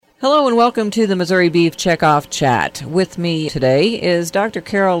Hello and welcome to the Missouri Beef Checkoff Chat. With me today is Dr.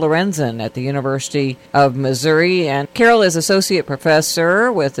 Carol Lorenzen at the University of Missouri. And Carol is Associate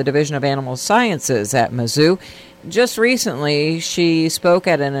Professor with the Division of Animal Sciences at Mizzou. Just recently, she spoke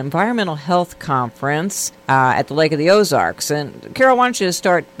at an environmental health conference at the Lake of the Ozarks. And Carol, why don't you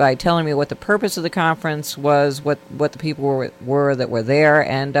start by telling me what the purpose of the conference was, what the people were that were there,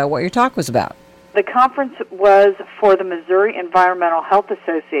 and what your talk was about. The conference was for the Missouri Environmental Health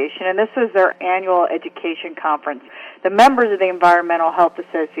Association, and this was their annual education conference. The members of the Environmental Health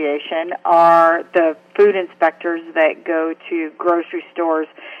Association are the food inspectors that go to grocery stores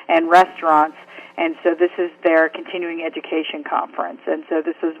and restaurants, and so this is their continuing education conference. And so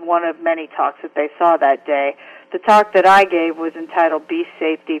this was one of many talks that they saw that day. The talk that I gave was entitled Beef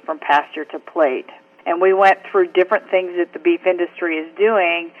Safety from Pasture to Plate. And we went through different things that the beef industry is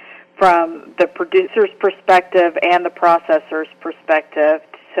doing from the producer's perspective and the processor's perspective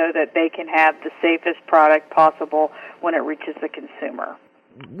so that they can have the safest product possible when it reaches the consumer.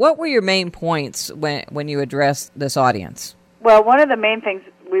 What were your main points when you addressed this audience? Well, one of the main things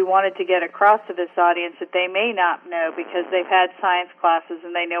we wanted to get across to this audience that they may not know because they've had science classes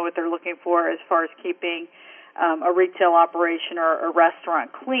and they know what they're looking for as far as keeping a retail operation or a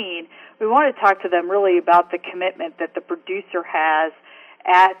restaurant clean, we want to talk to them really about the commitment that the producer has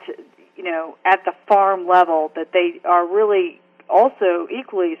at the farm level, that they are really also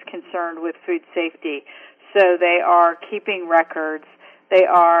equally as concerned with food safety. So they are keeping records. They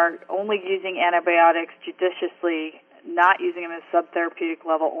are only using antibiotics judiciously, not using them at a subtherapeutic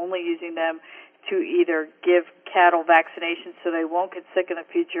level, only using them to either give cattle vaccinations so they won't get sick in the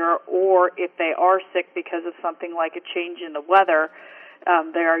future, or if they are sick because of something like a change in the weather,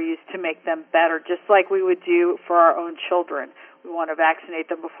 they are used to make them better, just like we would do for our own children. We want to vaccinate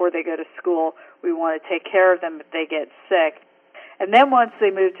them before they go to school. We want to take care of them if they get sick. And then once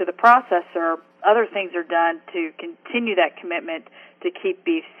they move to the processor, other things are done to continue that commitment to keep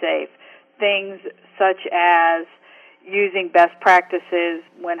beef safe. Things such as using best practices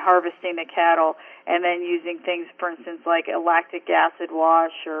when harvesting the cattle, and then using things, for instance, like a lactic acid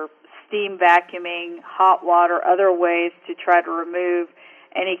wash or steam vacuuming, hot water, other ways to try to remove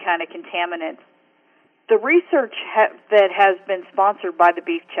any kind of contaminants. The research that has been sponsored by the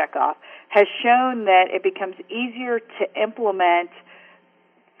Beef Checkoff has shown that it becomes easier to implement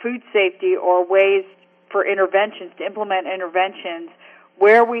food safety or ways for interventions, to implement interventions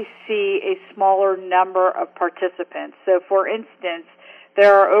where we see a smaller number of participants. So, for instance,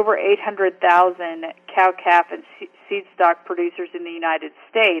 there are over 800,000 cow, calf, and seed stock producers in the United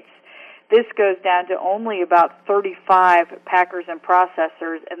States. This goes down to only about 35 packers and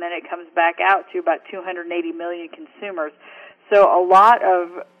processors, and then it comes back out to about 280 million consumers. So a lot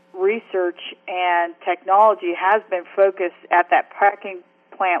of research and technology has been focused at that packing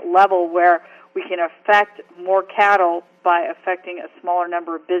plant level where we can affect more cattle by affecting a smaller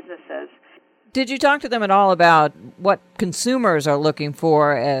number of businesses. Did you talk to them at all about what consumers are looking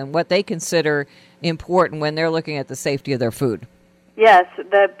for and what they consider important when they're looking at the safety of their food? Yes,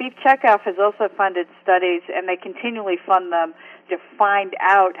 the Beef Checkoff has also funded studies, and they continually fund them to find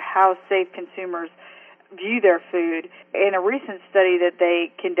out how safe consumers view their food. In a recent study that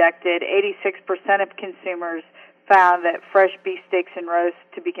they conducted, 86% of consumers found that fresh beef steaks and roasts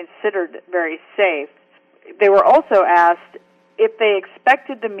to be considered very safe. They were also asked if they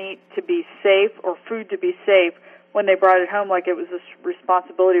expected the meat to be safe or food to be safe when they brought it home, like it was a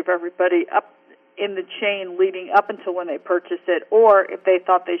responsibility of everybody up in the chain leading up until when they purchased it, or if they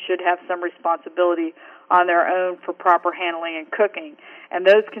thought they should have some responsibility on their own for proper handling and cooking. And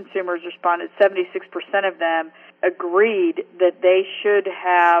those consumers responded, 76% of them agreed that they should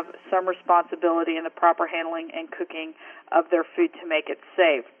have some responsibility in the proper handling and cooking of their food to make it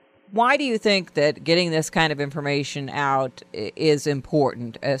safe. Why do you think that getting this kind of information out is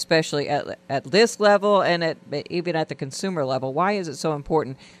important, especially at this level and even at the consumer level? Why is it so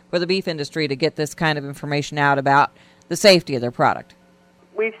important for the beef industry to get this kind of information out about the safety of their product?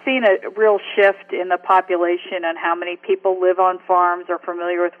 We've seen a real shift in the population on how many people live on farms, are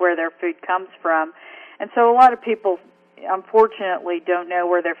familiar with where their food comes from. And so a lot of people, unfortunately, don't know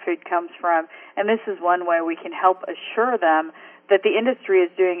where their food comes from. And this is one way we can help assure them that the industry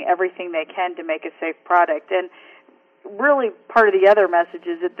is doing everything they can to make a safe product. And really part of the other message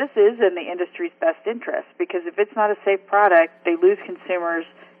is that this is in the industry's best interest, because if it's not a safe product, they lose consumers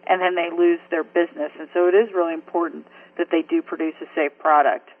and then they lose their business. And so it is really important that they do produce a safe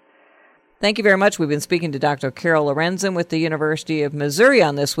product. Thank you very much. We've been speaking to Dr. Carol Lorenzen with the University of Missouri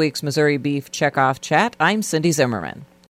on this week's Missouri Beef Checkoff Chat. I'm Cindy Zimmerman.